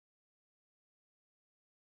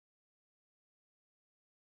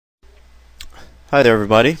Hi there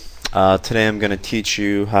everybody. Today I'm going to teach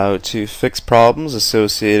you how to fix problems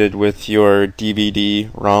associated with your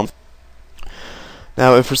DVD-ROM.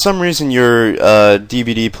 Now if for some reason your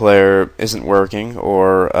DVD player isn't working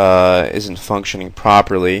or isn't functioning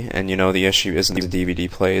properly, and you know the issue isn't the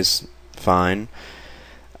DVD plays fine,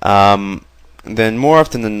 then more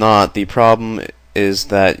often than not the problem is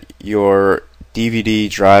that your DVD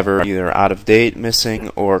driver is either out of date, missing,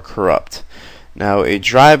 or corrupt. Now a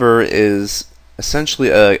driver is essentially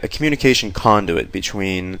a communication conduit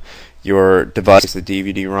between your device, the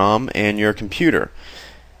DVD-ROM, and your computer.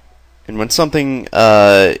 And when something is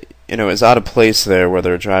out of place there,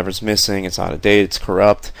 whether a driver's missing, it's out of date, it's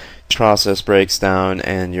corrupt, the process breaks down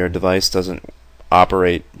and your device doesn't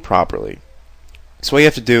operate properly. So what you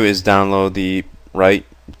have to do is download the right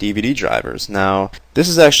DVD drivers. Now this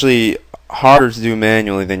is actually harder to do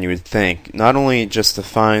manually than you would think. Not only just to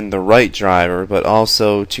find the right driver, but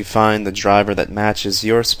also to find the driver that matches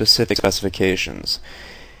your specific specifications.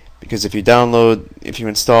 Because if you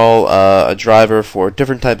install a driver for a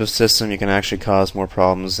different type of system, you can actually cause more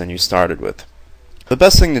problems than you started with. The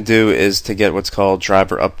best thing to do is to get what's called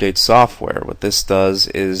driver update software. What this does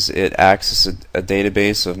is it accesses a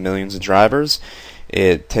database of millions of drivers.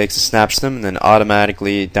 It takes a snapshot of them and then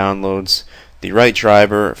automatically downloads the right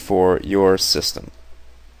driver for your system.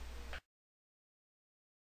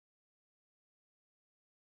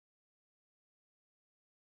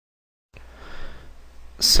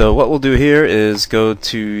 So what we'll do here is go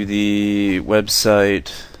to the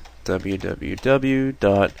website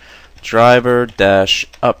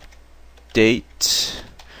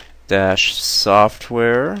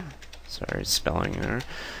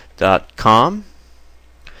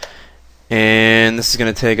And this is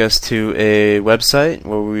going to take us to a website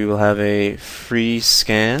where we will have a free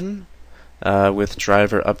scan with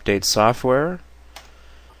driver update software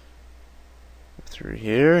through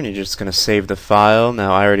here, and you're just going to save the file.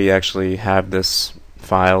 Now I already actually have this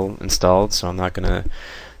file installed, so I'm not going to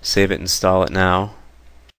save it and install it now.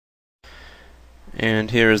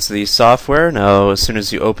 And here is the software. Now as soon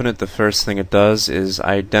as you open it, the first thing it does is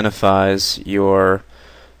identifies your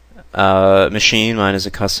machine. Mine is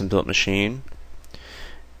a custom built machine,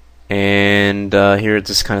 and here it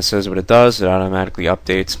just kind of says what it does. It automatically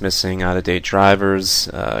updates missing, out of date drivers,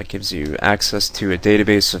 gives you access to a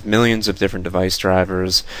database of millions of different device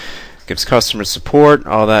drivers, gives customer support,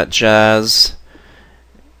 all that jazz.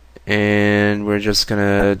 And we're just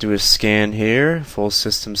gonna do a scan here, full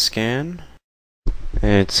system scan,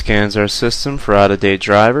 and it scans our system for out of date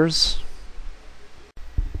drivers.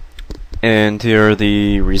 And here are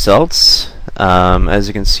the results. As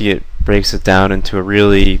you can see, it breaks it down into a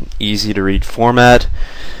really easy to read format.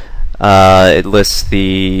 It lists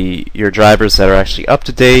your drivers that are actually up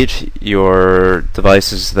to date, your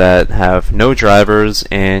devices that have no drivers,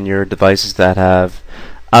 and your devices that have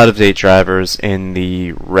out of date drivers in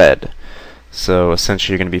the red. So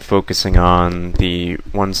essentially you're going to be focusing on the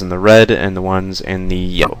ones in the red and the ones in the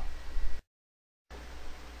yellow.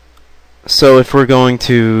 So if we're going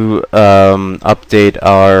to update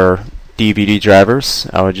our DVD drivers,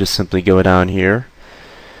 I would just simply go down here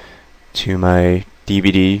to my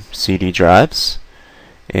DVD CD drives,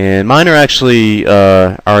 and mine are actually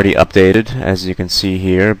already updated, as you can see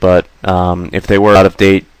here, but if they were out of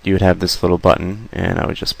date, you would have this little button, and I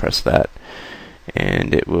would just press that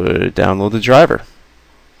and it would download the driver.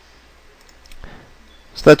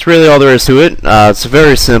 So that's really all there is to it. It's a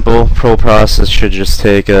very simple. Whole process should just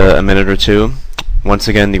take a minute or two. Once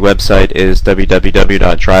again, the website is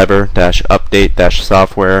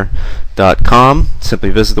www.driver-update-software.com. Simply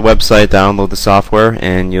visit the website, download the software,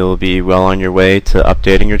 and you'll be well on your way to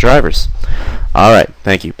updating your drivers. Alright,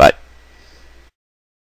 thank you. Bye.